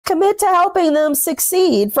commit to helping them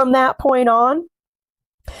succeed from that point on.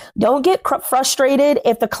 Don't get frustrated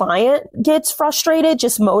if the client gets frustrated.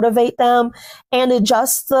 Just motivate them and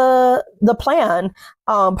adjust the plan.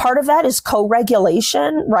 Part of that is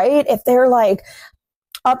co-regulation, right? If they're like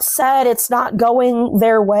upset, it's not going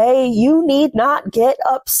their way, you need not get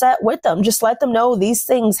upset with them. Just let them know these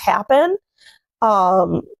things happen.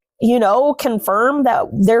 Confirm that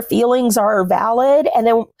their feelings are valid, and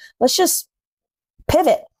then let's just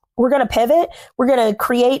pivot. We're going to pivot. We're going to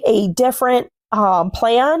create a different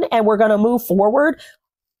plan, and we're going to move forward,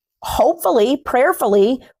 hopefully,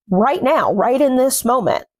 prayerfully, right now, right in this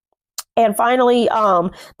moment. And finally,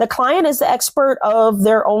 the client is the expert of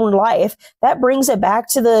their own life. That brings it back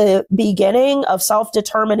to the beginning of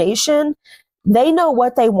self-determination. They know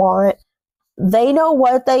what they want. They know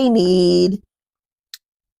what they need.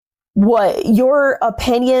 What your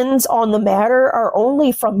opinions on the matter are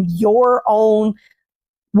only from your own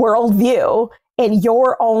worldview and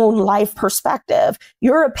your own life perspective.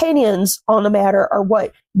 Your opinions on the matter are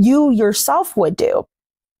what you yourself would do.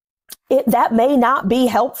 That may not be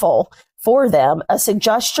helpful for them. A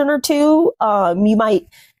suggestion or two, you might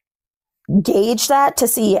gauge that to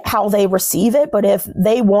see how they receive it. But if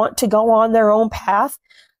they want to go on their own path,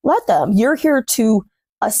 let them. You're here to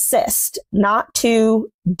assist, not to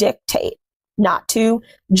dictate, not to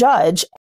judge.